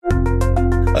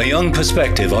a young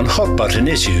perspective on hot-button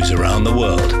issues around the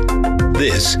world.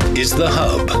 This is The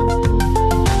Hub.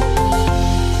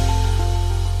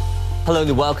 Hello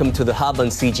and welcome to The Hub on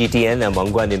CGTN. I'm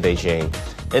Wang Guan in Beijing.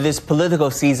 It is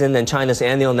political season and China's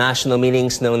annual national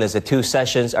meetings, known as the Two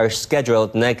Sessions, are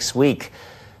scheduled next week.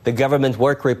 The government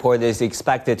work report is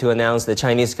expected to announce the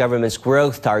Chinese government's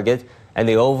growth target and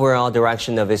the overall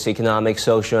direction of its economic,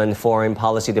 social, and foreign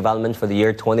policy development for the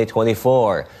year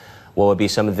 2024. What will be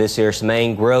some of this year's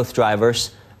main growth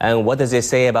drivers, and what does it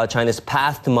say about China's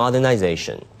path to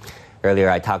modernization? Earlier,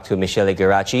 I talked to Michele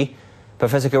Geraci.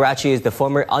 Professor Geraci is the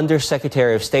former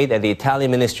Undersecretary of State at the Italian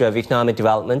Ministry of Economic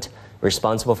Development,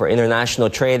 responsible for international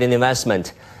trade and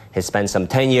investment. He spent some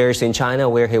 10 years in China,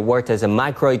 where he worked as a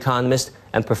macroeconomist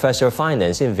and professor of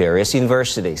finance in various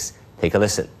universities. Take a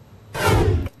listen.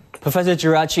 Professor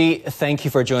Geraci, thank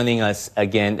you for joining us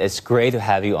again. It's great to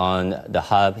have you on The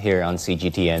Hub here on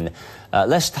CGTN.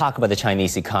 Let's talk about the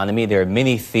Chinese economy. There are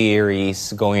many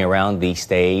theories going around these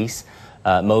days,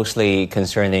 mostly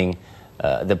concerning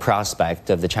the prospect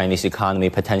of the Chinese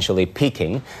economy potentially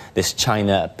peaking. This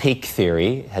China peak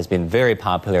theory has been very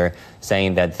popular,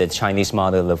 saying that the Chinese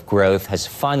model of growth has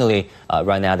finally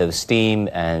run out of steam,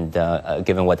 and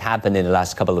given what happened in the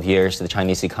last couple of years, the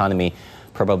Chinese economy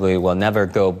probably will never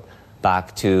go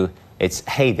back to its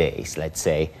heydays, let's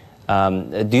say.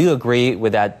 Do you agree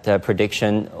with that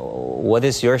prediction? What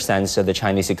is your sense of the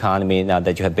Chinese economy now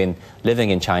that you have been living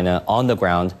in China on the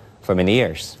ground for many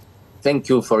years? Thank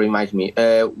you for reminding me.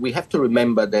 We have to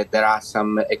remember that there are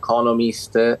some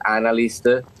economists, analysts,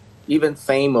 even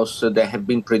famous, that have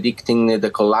been predicting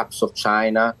the collapse of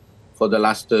China for the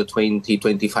last 20,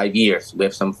 25 years. We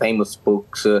have some famous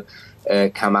books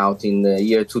come out in the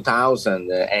year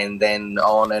 2000, and then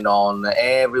on and on.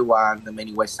 Everyone,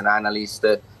 many Western analysts,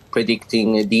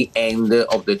 predicting the end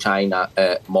of the China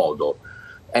model.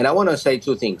 And I want to say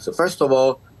two things. First of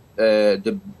all,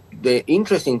 the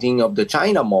interesting thing of the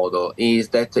China model is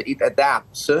that it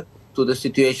adapts to the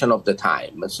situation of the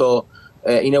time. So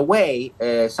in a way,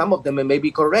 some of them may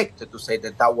be correct to say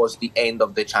that that was the end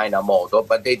of the China model,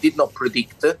 but they did not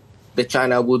predict that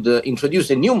China would introduce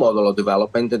a new model of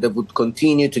development that would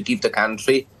continue to give the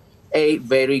country a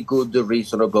very good,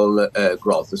 reasonable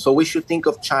growth. So we should think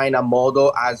of China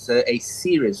model as a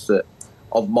series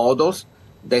of models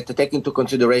that take into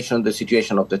consideration the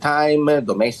situation of the time,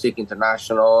 domestic,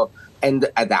 international, and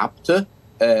adapt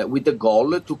with the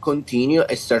goal to continue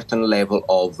a certain level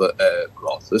of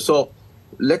growth. So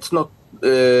let's not,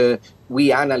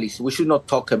 we analysts, we should not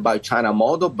talk about China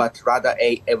model, but rather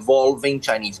a evolving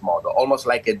Chinese model, almost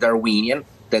like a Darwinian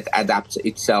that adapts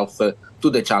itself to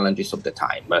the challenges of the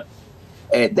time.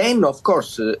 Then, of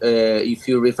course, if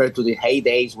you refer to the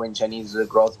heydays when Chinese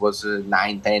growth was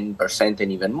 9-10%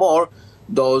 and even more,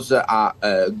 those are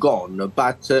gone.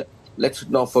 But let's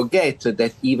not forget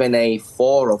that even a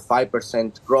 4 or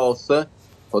 5% growth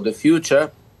for the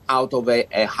future out of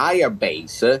a higher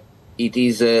base, it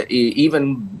is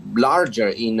even larger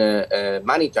in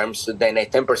money terms than a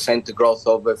 10% growth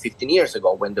of 15 years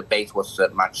ago when the base was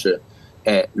much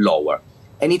lower.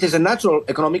 And it is a natural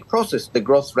economic process. The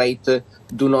growth rate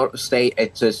do not stay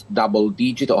at double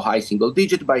digit or high single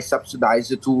digit, but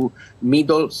subsidized to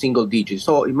middle single digit.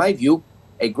 So in my view,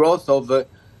 a growth of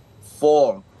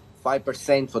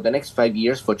 4-5% for the next 5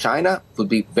 years for China would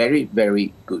be very,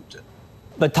 very good.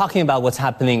 But talking about what's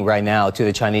happening right now to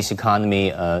the Chinese economy,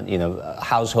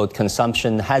 household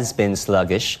consumption has been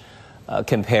sluggish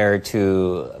compared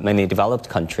to many developed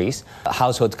countries.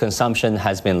 Household consumption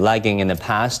has been lagging in the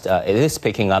past. It is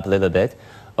picking up a little bit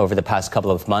over the past couple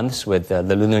of months with the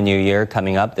Lunar New Year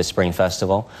coming up, the Spring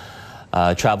Festival,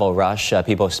 travel rush,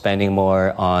 people spending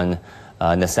more on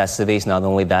necessities, not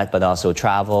only that, but also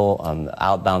travel,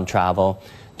 outbound travel,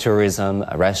 tourism,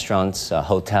 restaurants,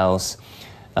 hotels.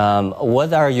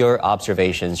 What are your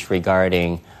observations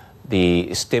regarding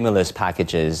the stimulus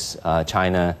packages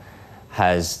China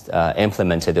has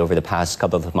implemented over the past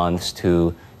couple of months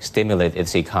to stimulate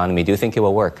its economy? Do you think it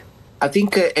will work? I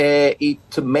think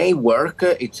it may work.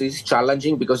 It is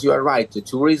challenging because you are right.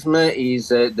 Tourism is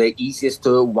the easiest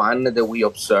one that we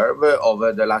observe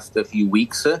over the last few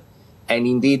weeks, and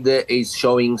indeed is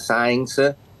showing signs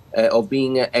of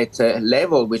being at a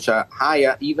level which are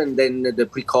higher even than the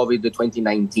pre-COVID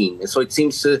 2019. So it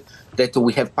seems that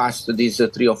we have passed these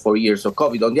 3 or 4 years of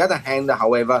COVID. On the other hand,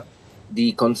 however,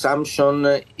 the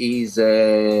consumption is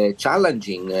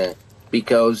challenging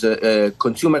because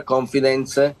consumer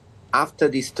confidence after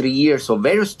these 3 years of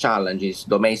various challenges,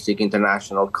 domestic,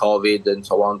 international, COVID and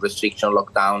so on, restriction,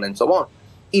 lockdown and so on,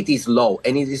 it is low.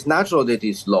 And it is natural that it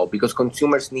is low because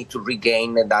consumers need to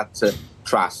regain that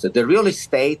trust. The real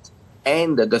estate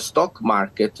and the stock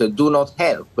market do not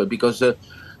help, because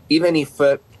even if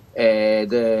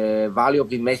the value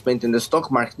of investment in the stock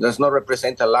market does not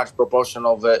represent a large proportion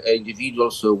of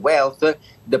individuals' wealth,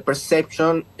 the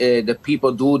perception that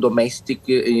people do, domestic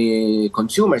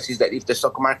consumers, is that if the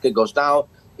stock market goes down,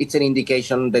 it's an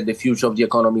indication that the future of the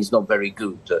economy is not very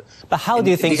good. But how do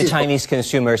you think the Chinese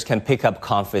consumers can pick up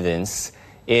confidence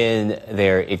in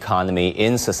their economy,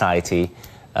 in society,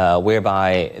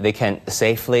 whereby they can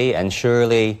safely and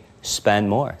surely spend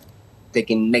more? They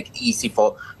can make it easy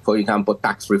for example,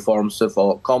 tax reforms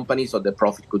for companies so the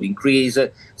profit could increase,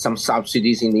 some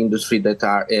subsidies in the industry that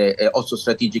are also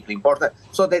strategically important,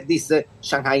 so that this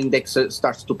Shanghai index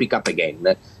starts to pick up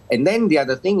again. And then the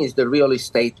other thing is the real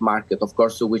estate market, of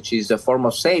course, which is a form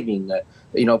of saving.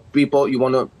 You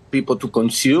want people to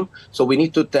consume, so we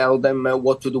need to tell them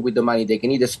what to do with the money. They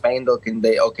can either spend or can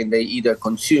they either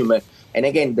consume. And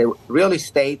again, the real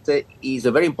estate is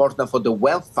very important for the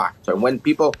wealth factor. When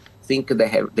people think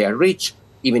they are rich,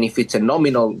 even if it's a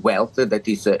nominal wealth that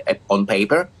is on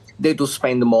paper, they do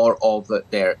spend more of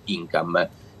their income.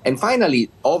 And finally,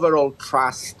 overall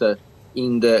trust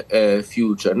in the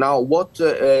future. Now, what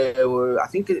I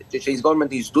think the Chinese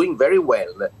government is doing very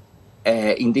well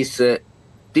in this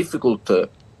difficult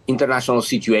international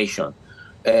situation.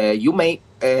 You may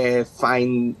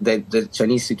find that the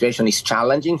Chinese situation is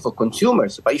challenging for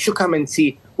consumers, but you should come and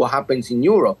see what happens in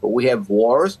Europe. We have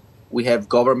wars, we have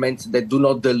governments that do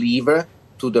not deliver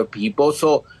to the people.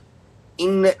 So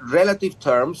in relative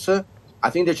terms, I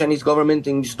think the Chinese government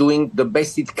is doing the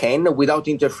best it can without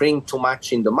interfering too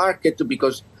much in the market,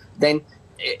 because then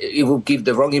it will give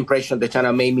the wrong impression that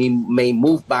China may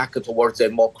move back towards a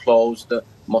more closed,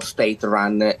 more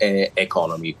state-run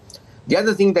economy. The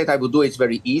other thing that I would do is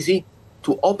very easy,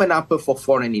 to open up for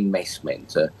foreign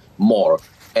investment more.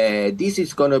 This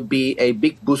is going to be a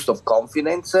big boost of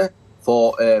confidence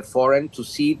for foreign to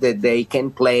see that they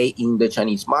can play in the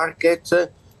Chinese market,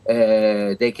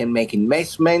 they can make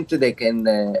investment, they can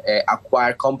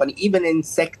acquire company, even in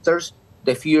sectors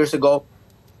that a few years ago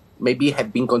maybe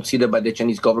have been considered by the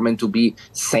Chinese government to be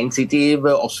sensitive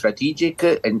or strategic,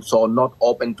 and so not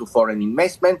open to foreign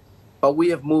investment. But we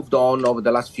have moved on over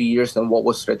the last few years, and what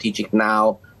was strategic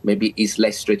now maybe is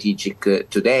less strategic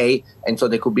today, and so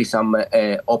there could be some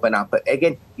open up.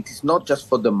 Again, it is not just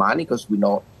for the money, because we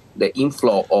know the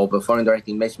inflow of foreign direct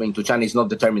investment into China is not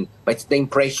determined, but it's the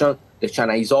impression that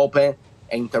China is open,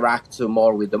 interacts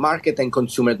more with the market, and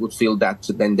consumers would feel that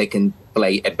then they can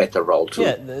play a better role too.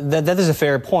 Yeah, that is a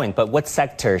fair point, but what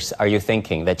sectors are you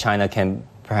thinking that China can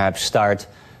perhaps start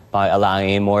by allowing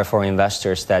in more foreign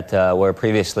investors that were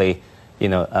previously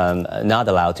not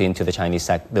allowed into the Chinese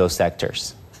those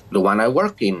sectors? The one I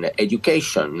work in,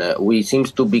 education, we seem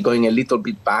to be going a little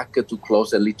bit back to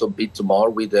close a little bit more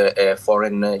with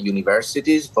foreign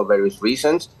universities for various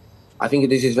reasons. I think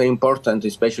this is very important,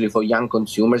 especially for young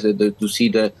consumers, to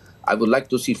see I would like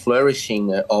to see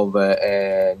flourishing of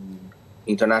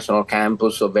international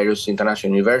campus of various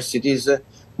international universities,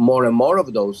 more and more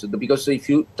of those. Because if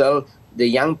you tell the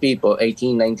young people,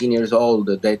 18, 19 years old,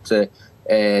 that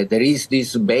there is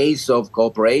this base of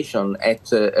cooperation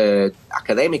at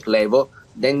academic level,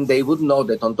 then they would know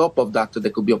that on top of that,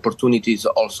 there could be opportunities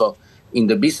also in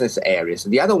the business areas.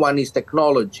 The other one is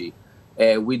technology.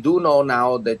 We do know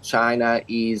now that China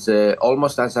is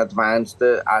almost as advanced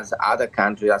as other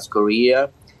countries, as Korea,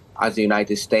 as the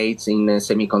United States in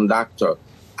semiconductor.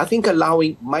 I think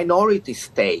allowing minority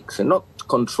stakes, not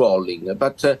controlling,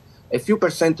 but a few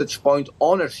percentage point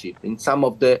ownership in some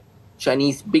of the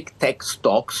Chinese big tech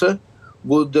stocks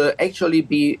would actually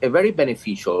be very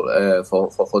beneficial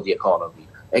for the economy.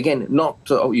 Again, not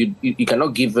you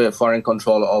cannot give foreign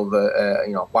control of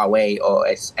Huawei or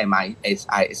SMIC,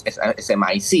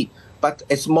 but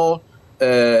a small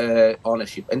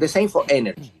ownership. And the same for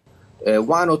energy,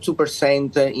 1 or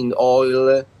 2% in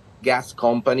oil, gas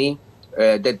company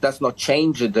that does not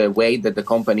change the way that the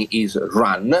company is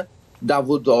run. That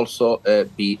would also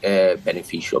be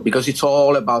beneficial, because it's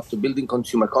all about building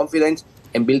consumer confidence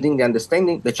and building the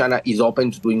understanding that China is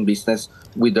open to doing business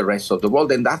with the rest of the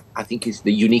world. And that, I think, is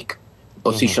the unique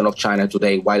position of China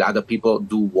today. While other people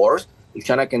do wars, if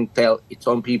China can tell its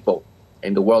own people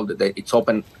and the world that it's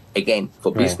open again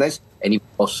for business, and if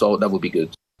also, that would be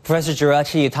good. Professor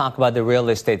Geraci, you talk about the real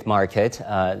estate market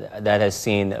that has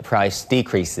seen price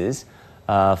decreases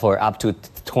for up to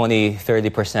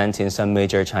 20-30% in some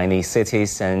major Chinese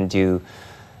cities, and you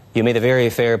made a very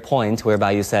fair point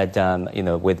whereby you said,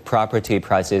 with property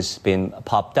prices being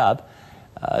popped up,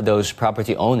 those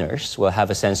property owners will have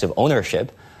a sense of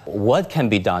ownership. What can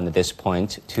be done at this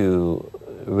point to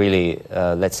really,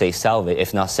 let's say, salvage,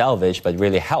 if not salvage, but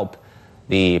really help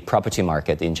the property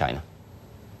market in China?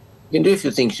 You can do a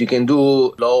few things. You can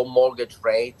do low mortgage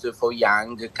rate for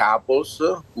young couples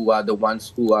who are the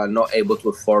ones who are not able to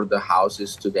afford the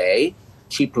houses today.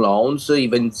 Cheap loans,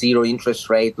 even zero interest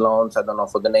rate loans, I don't know,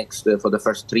 for the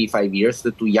first 3-5 years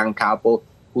to young couple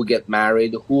who get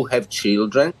married, who have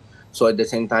children. So at the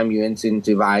same time, you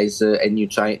incentivize and you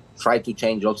try to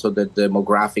change also the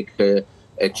demographic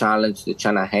challenge that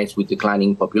China has with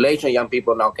declining population. Young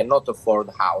people now cannot afford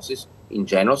houses in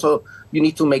general. So you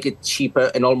need to make it cheaper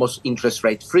and almost interest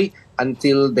rate free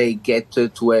until they get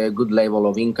to a good level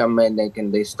of income and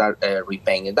they start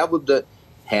repaying it. That would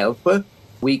help.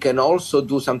 We can also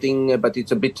do something, but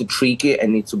it's a bit tricky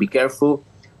and need to be careful,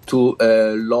 to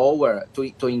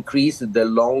increase the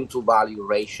loan to value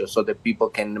ratio so that people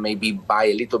can maybe buy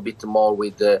a little bit more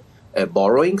with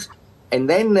borrowings. And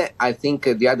then I think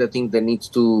the other thing that needs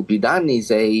to be done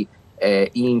is a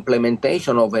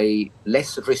implementation of a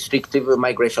less restrictive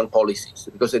migration policies.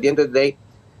 Because at the end of the day,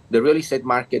 the real estate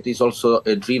market is also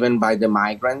driven by the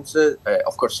migrants,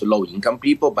 of course, low-income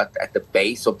people, but at the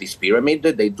base of this pyramid,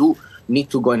 they do need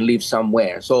to go and live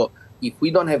somewhere. So if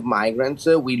we don't have migrants,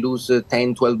 we lose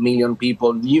 10, 12 million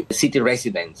people, new city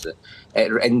residents,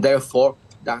 and therefore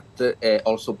that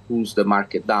also pulls the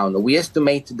market down. We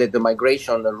estimate that the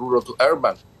migration rural to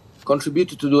urban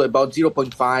contributed to do about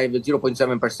 0.5,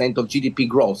 0.7% of GDP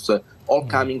growth, all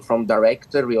coming from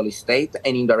direct real estate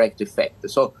and indirect effect.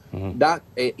 So that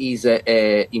is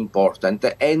important.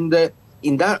 And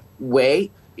in that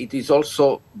way, it is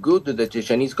also good that the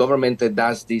Chinese government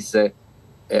does this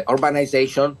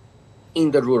urbanization in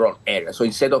the rural area. So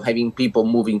instead of having people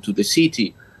moving to the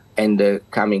city and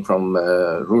coming from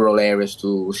rural areas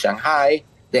to Shanghai,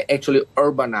 they actually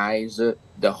urbanize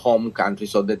the home country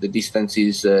so that the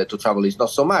distances to travel is not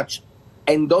so much.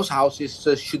 And those houses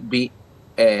should be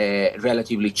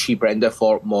relatively cheaper and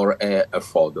therefore more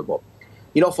affordable.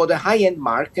 You know, for the high-end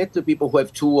market, the people who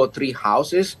have 2 or 3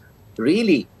 houses,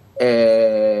 really,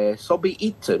 so be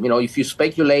it. You know, if you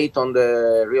speculate on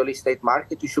the real estate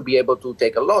market, you should be able to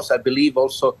take a loss. I believe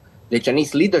also the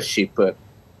Chinese leadership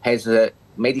has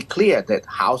made it clear that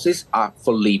houses are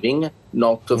for living,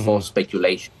 not for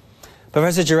speculation.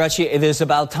 Professor Geraci, it is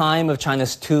about time of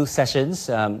China's 2 sessions,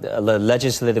 the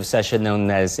legislative session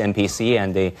known as NPC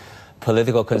and the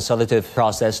political consultative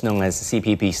process known as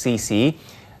CPPCC.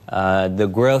 The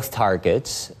growth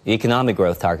targets, the economic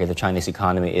growth target of Chinese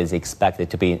economy is expected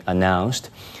to be announced.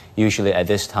 Usually at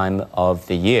this time of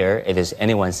the year, it is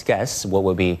anyone's guess what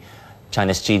will be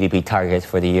China's GDP target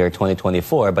for the year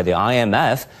 2024, but the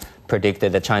IMF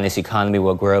predicted that China's economy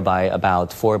will grow by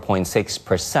about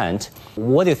 4.6%.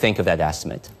 What do you think of that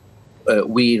estimate?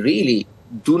 We really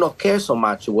do not care so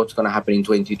much what's going to happen in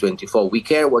 2024. We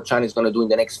care what China is going to do in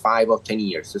the next 5 or 10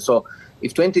 years. So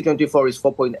if 2024 is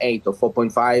 4.8 or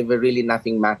 4.5, really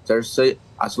nothing matters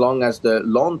as long as the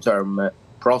long-term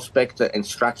prospect and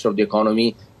structure of the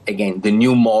economy, again, the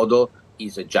new model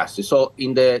is adjusted. So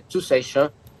in the 2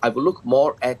 sessions, I will look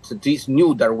more at this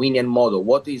new Darwinian model.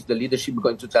 What is the leadership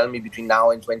going to tell me between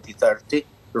now and 2030,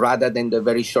 rather than the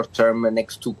very short-term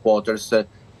next 2 quarters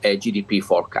GDP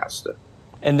forecast?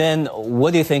 And then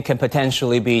what do you think can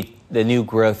potentially be the new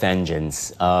growth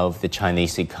engines of the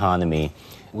Chinese economy?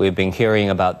 We've been hearing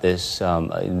about this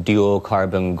dual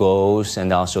carbon goals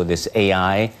and also this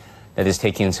AI that is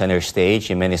taking center stage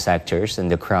in many sectors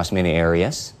and across many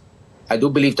areas. I do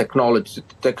believe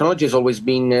technology has always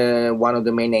been one of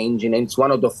the main engines, and it's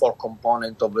one of the 4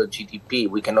 components of the GDP.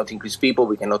 We cannot increase people,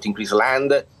 we cannot increase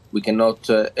land, we can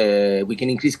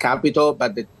increase capital,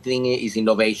 but the thing is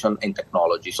innovation and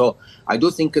technology. So I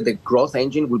do think the growth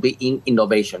engine will be in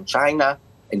innovation. China,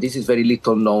 and this is very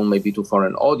little known maybe to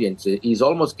foreign audience, is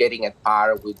almost getting at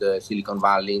par with Silicon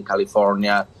Valley in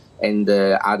California and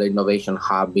other innovation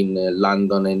hub in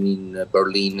London and in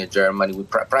Berlin, Germany. With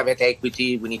private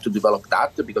equity, we need to develop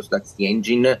that because that's the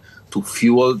engine to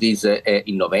fuel this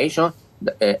innovation.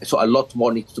 So a lot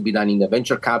more needs to be done in the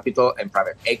venture capital and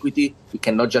private equity. It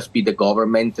cannot just be the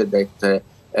government that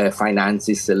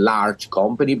finances a large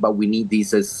company, but we need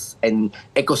this as an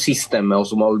ecosystem of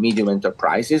small, medium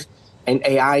enterprises. And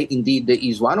AI indeed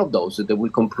is one of those that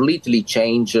will completely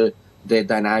change the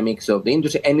dynamics of the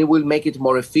industry, and it will make it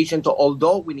more efficient,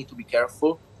 although we need to be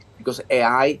careful because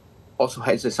AI also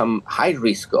has some high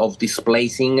risk of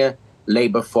displacing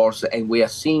labor force, and we are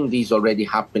seeing this already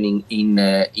happening in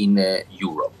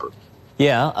Europe.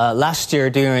 Yeah, last year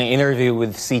during an interview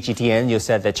with CGTN, you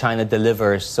said that China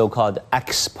delivers so-called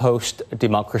ex-post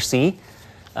democracy.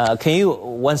 Can you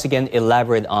once again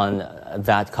elaborate on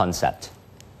that concept?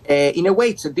 In a way,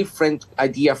 it's a different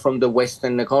idea from the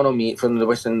Western economy, from the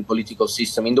Western political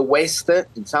system. In the West,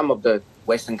 in some of the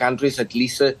Western countries, at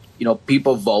least,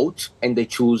 people vote and they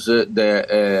choose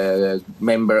the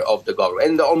member of the government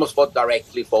and they almost vote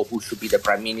directly for who should be the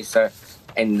prime minister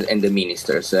and the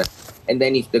ministers. And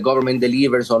then if the government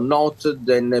delivers or not,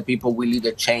 then people will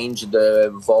either change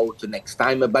the vote next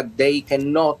time, but they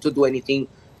cannot do anything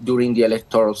during the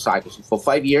electoral cycle. So for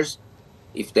 5 years,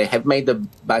 if they have made a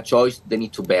bad choice, they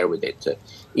need to bear with it.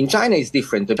 In China, it's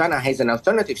different. China has an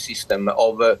alternative system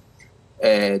of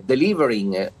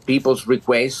delivering people's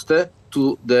requests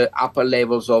to the upper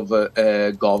levels of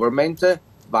government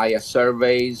via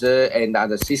surveys and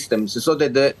other systems, so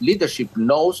that the leadership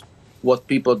knows what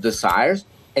people desire,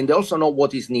 and they also know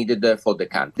what is needed for the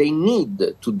country. They need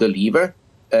to deliver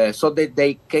so that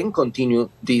they can continue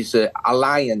this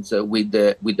alliance with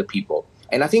the people.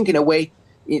 And I think, in a way,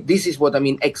 this is what I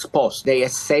mean, ex post. They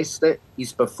assess the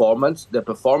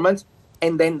performance,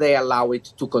 and then they allow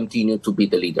it to continue to be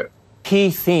the leader.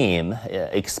 Key theme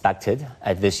expected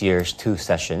at this year's two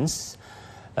sessions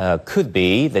could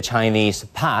be the Chinese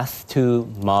path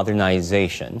to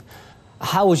modernization.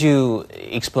 How would you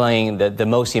explain the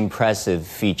most impressive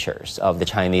features of the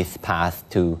Chinese path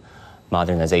to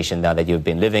modernization now that you've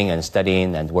been living and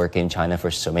studying and working in China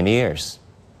for so many years?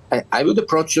 I would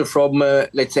approach it from,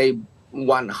 let's say,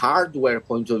 one hardware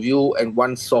point of view and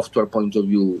one software point of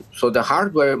view. So the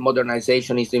hardware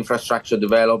modernization is infrastructure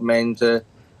development,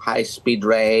 high-speed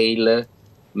rail,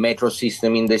 metro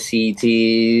system in the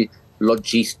city,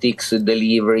 logistics,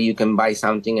 delivery. You can buy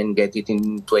something and get it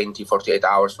in 20, 48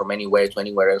 hours from anywhere to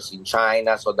anywhere else in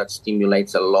China. So that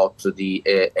stimulates a lot the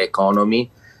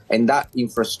economy. And that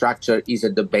infrastructure is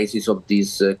at the basis of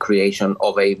this creation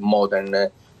of a modern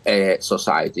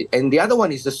society. And the other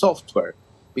one is the software.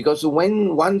 Because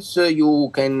once you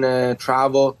can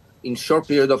travel in short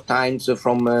period of times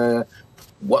from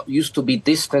what used to be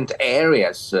distant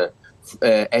areas,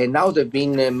 and now they've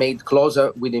been made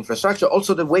closer with infrastructure.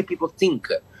 Also, the way people think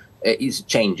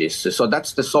changes. So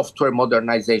that's the software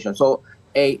modernization. So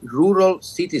a rural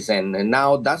citizen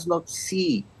now does not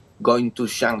see going to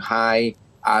Shanghai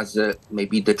as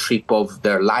maybe the trip of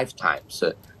their lifetimes.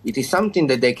 It is something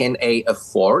that they can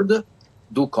afford,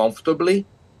 do comfortably,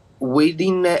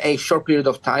 within a short period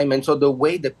of time. And so the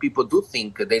way that people do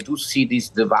think, they do see this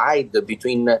divide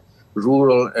between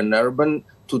rural and urban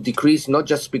to decrease, not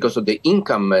just because of the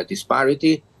income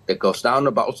disparity that goes down,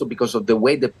 but also because of the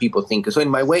way that people think. So in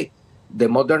my way, the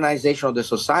modernization of the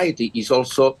society is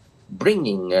also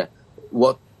bringing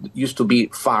what used to be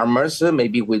farmers,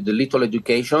 maybe with little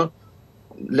education,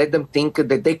 let them think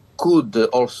that they could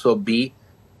also be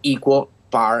equal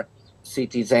par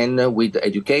citizen with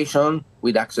education,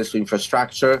 with access to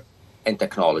infrastructure and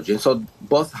technology. And so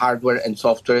both hardware and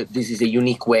software, this is a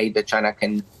unique way that China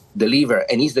can deliver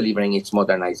and is delivering its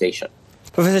modernization.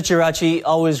 Professor Geraci,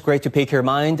 always great to pick your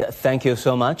mind. Thank you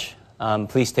so much.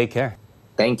 Please take care.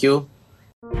 Thank you.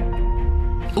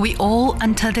 We all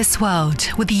enter this world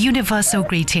with the universal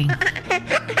greeting.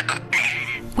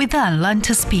 We then learn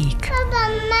to speak.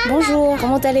 Bonjour,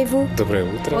 comment allez-vous?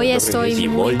 Hoy estoy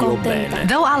muy contenta.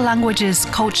 Though our languages,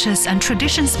 cultures, and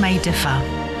traditions may differ,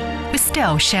 we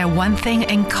still share one thing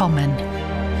in common.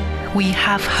 We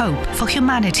have hope for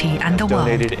humanity and the world.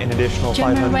 Donated an additional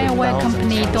German railway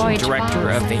company Deutsche Director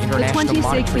of the International 26th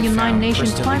Monetary United Fund, Nations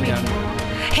Kristen Climate Liga.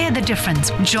 Change. Hear the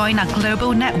difference. Join our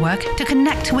global network to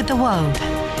connect with the world.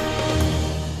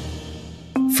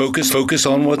 Focus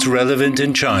on what's relevant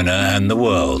in China and the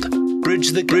world.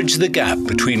 Bridge the gap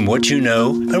between what you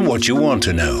know and what you want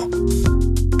to know.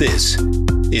 This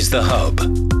is The Hub.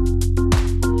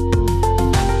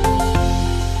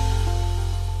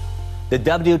 The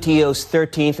WTO's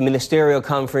 13th Ministerial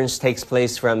Conference takes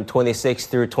place from 26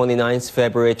 through 29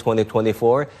 February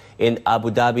 2024 in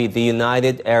Abu Dhabi, the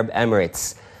United Arab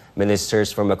Emirates.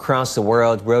 Ministers from across the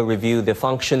world will review the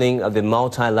functioning of the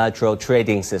multilateral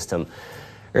trading system.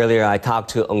 Earlier, I talked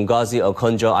to Ngozi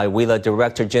Okonjo-Iweala,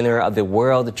 Director General of the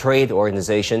World Trade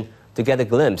Organization, to get a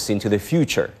glimpse into the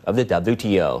future of the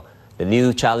WTO, the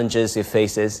new challenges it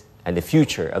faces, and the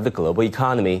future of the global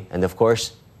economy, and of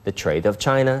course, the trade of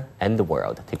China and the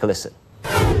world. Take a listen.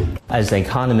 As an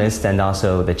economist and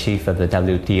also the chief of the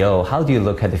WTO, how do you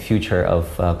look at the future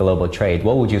of global trade?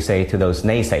 What would you say to those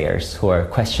naysayers who are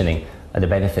questioning the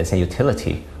benefits and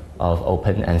utility of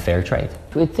open and fair trade?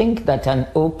 We think that an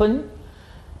open,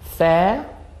 fair,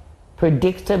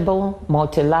 predictable,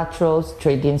 multilateral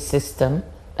trading system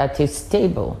that is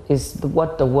stable is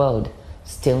what the world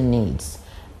still needs.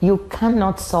 You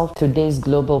cannot solve today's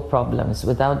global problems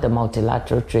without the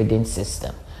multilateral trading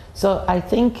system. So I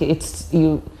think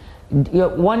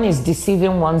one is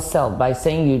deceiving oneself by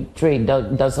saying you trade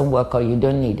doesn't work or you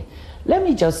don't need it. Let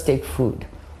me just take food.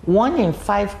 1 in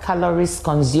 5 calories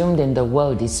consumed in the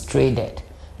world is traded.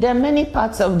 There are many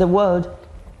parts of the world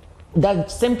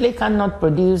that simply cannot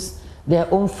produce their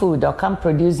own food or can't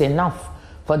produce enough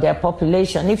for their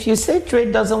population. If you say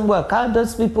trade doesn't work, how are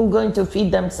those people going to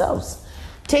feed themselves?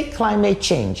 Take climate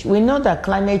change. We know that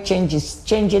climate change is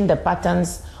changing the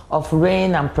patterns of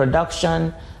rain and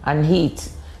production and heat.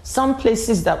 Some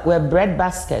places that were bread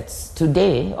baskets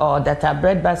today, or that are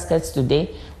bread baskets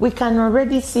today, we can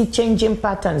already see changing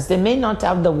patterns. They may not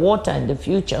have the water in the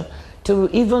future to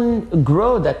even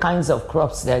grow the kinds of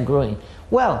crops they're growing.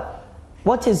 Well,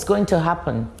 what is going to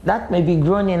happen? That may be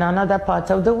grown in another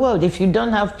part of the world. If you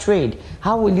don't have trade,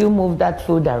 how will you move that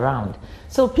food around?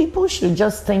 So people should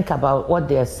just think about what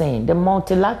they're saying. The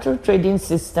multilateral trading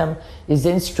system is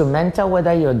instrumental,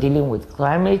 whether you're dealing with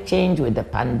climate change, with the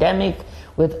pandemic,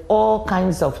 with all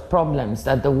kinds of problems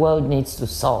that the world needs to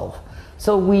solve.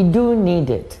 So we do need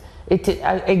it.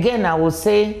 Again, I will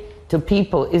say to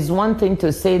people, it's one thing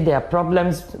to say there are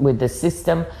problems with the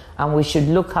system and we should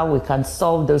look how we can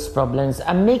solve those problems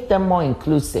and make them more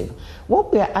inclusive.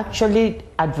 What we are actually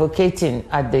advocating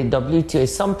at the WTO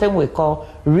is something we call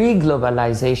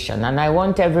re-globalization, and I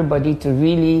want everybody to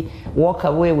really walk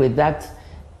away with that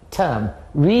term,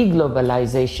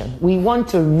 re-globalization. We want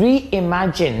to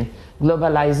reimagine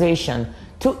globalization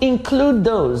to include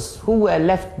those who were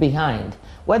left behind,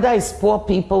 whether it's poor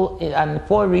people and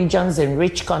poor regions in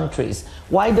rich countries.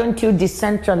 Why don't you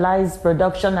decentralize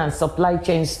production and supply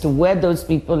chains to where those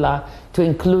people are to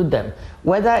include them?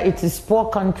 Whether it is poor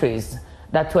countries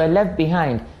that were left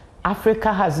behind,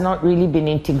 Africa has not really been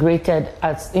integrated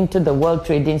into the world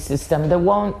trading system the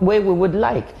way we would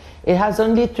like. It has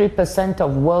only 3%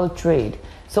 of world trade.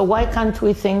 So why can't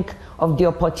we think of the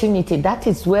opportunity? That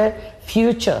is where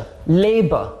future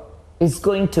labor is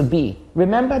going to be.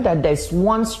 Remember that there's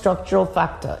one structural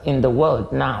factor in the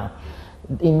world now.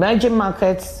 Emerging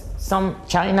markets, some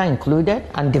China included,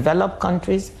 and developed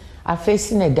countries are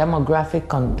facing a demographic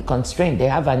constraint. They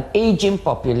have an aging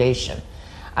population.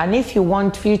 And if you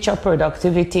want future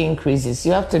productivity increases,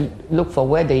 you have to look for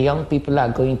where the young people are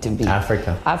going to be.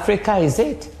 Africa. Africa is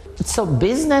it. So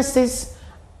businesses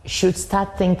should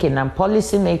start thinking, and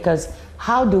policymakers,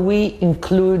 how do we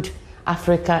include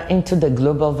Africa into the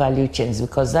global value chains,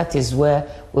 because that is where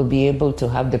we'll be able to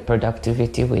have the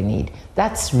productivity we need.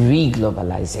 That's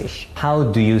re-globalization. How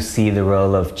do you see the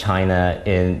role of China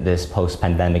in this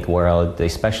post-pandemic world,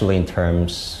 especially in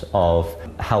terms of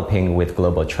helping with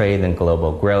global trade and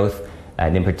global growth?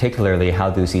 And in particularly,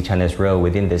 how do you see China's role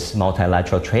within this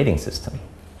multilateral trading system?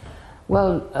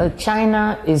 Well,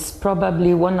 China is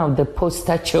probably one of the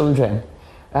poster children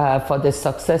for the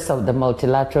success of the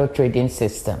multilateral trading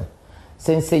system.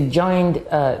 Since it joined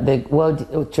the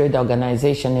World Trade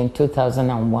Organization in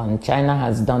 2001, China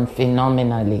has done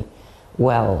phenomenally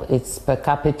well. Its per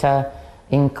capita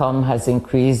income has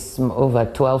increased over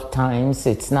 12 times.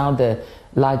 It's now the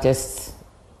largest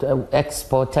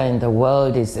exporter in the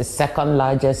world. It's the second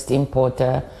largest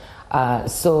importer.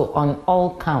 So on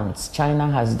all counts,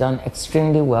 China has done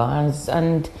extremely well.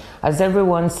 And as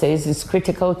everyone says, it's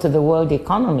critical to the world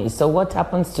economy. So what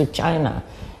happens to China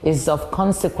is of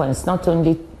consequence not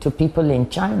only to people in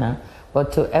China,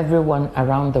 but to everyone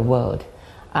around the world.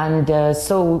 And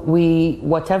so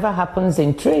whatever happens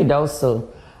in trade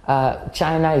also,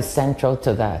 China is central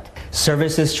to that.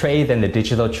 Services trade and the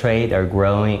digital trade are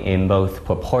growing in both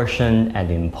proportion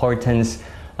and importance.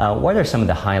 What are some of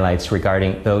the highlights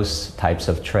regarding those types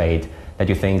of trade that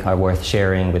you think are worth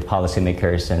sharing with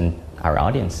policymakers and our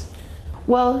audience?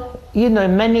 Well, you know,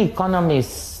 in many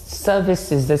economies,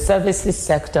 the services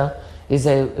sector is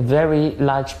a very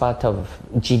large part of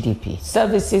GDP.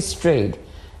 Services trade,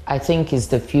 I think, is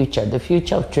the future. The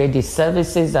future of trade is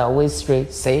services. I always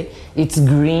say it's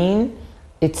green,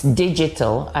 it's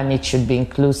digital, and it should be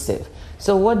inclusive.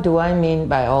 So what do I mean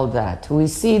by all that? We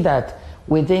see that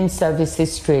within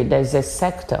services trade, there's a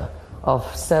sector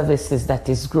of services that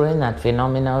is growing at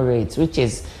phenomenal rates, which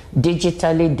is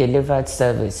digitally delivered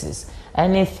services.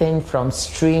 Anything from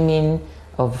streaming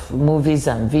of movies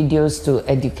and videos to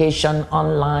education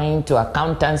online, to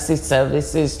accountancy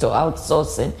services, to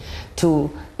outsourcing, to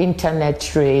internet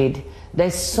trade.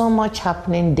 There's so much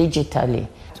happening digitally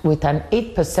with an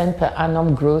 8% per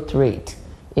annum growth rate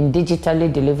in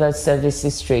digitally delivered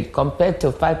services trade compared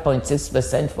to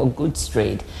 5.6% for goods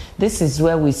trade. This is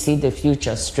where we see the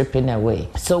future stripping away.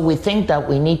 So we think that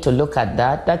we need to look at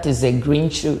that. That is a green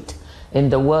shoot in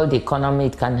the world economy.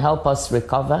 It can help us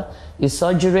recover. You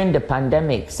saw during the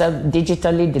pandemic,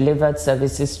 digitally delivered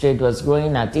services trade was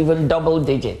growing at even double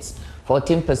digits,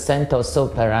 14% or so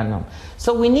per annum.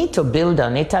 So we need to build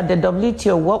on it. At the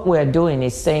WTO, what we're doing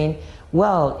is saying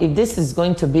well, if this is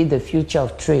going to be the future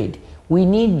of trade, we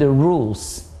need the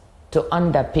rules to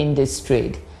underpin this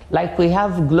trade. Like we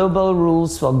have global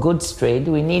rules for goods trade,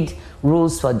 we need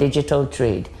rules for digital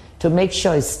trade to make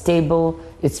sure it's stable,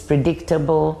 it's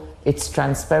predictable, it's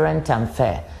transparent and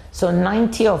fair. So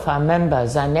 90 of our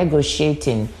members are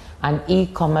negotiating an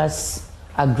e-commerce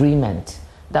agreement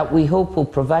that we hope will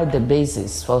provide the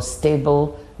basis for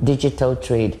stable digital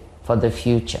trade for the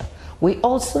future. We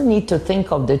also need to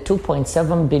think of the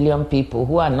 2.7 billion people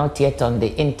who are not yet on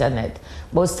the internet,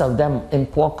 most of them in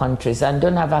poor countries and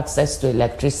don't have access to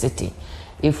electricity.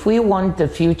 If we want the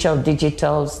future of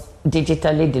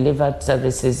digitally delivered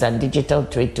services and digital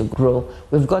trade to grow,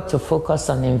 we've got to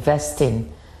focus on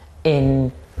investing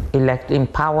in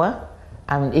power,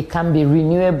 and it can be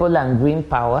renewable and green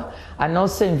power, and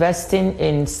also investing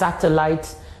in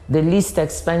satellites, the least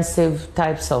expensive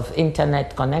types of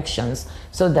internet connections,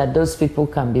 so that those people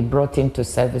can be brought into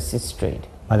services trade.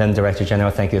 Madam Director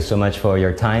General, thank you so much for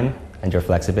your time and your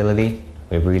flexibility.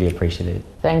 We really appreciate it.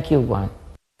 Thank you, Juan.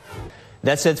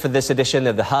 That's it for this edition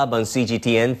of The Hub on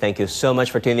CGTN. Thank you so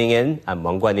much for tuning in. I'm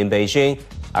Wang Guan in Beijing.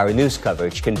 Our news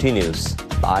coverage continues.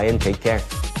 Bye and take care.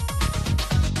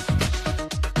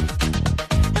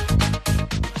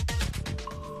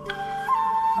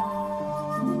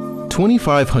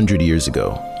 2,500 years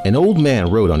ago, an old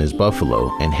man rode on his buffalo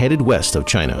and headed west of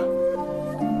China.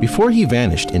 Before he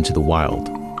vanished into the wild,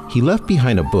 he left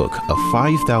behind a book of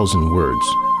 5,000 words,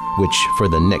 which for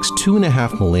the next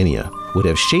 2.5 millennia would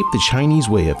have shaped the Chinese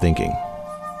way of thinking.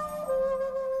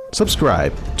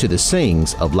 Subscribe to the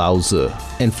sayings of Lao Tzu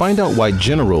and find out why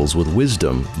generals with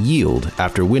wisdom yield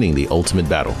after winning the ultimate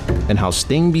battle, and how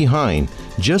staying behind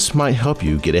just might help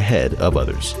you get ahead of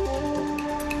others.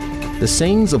 The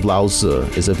Sayings of Lao Tzu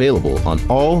is available on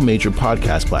all major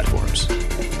podcast platforms.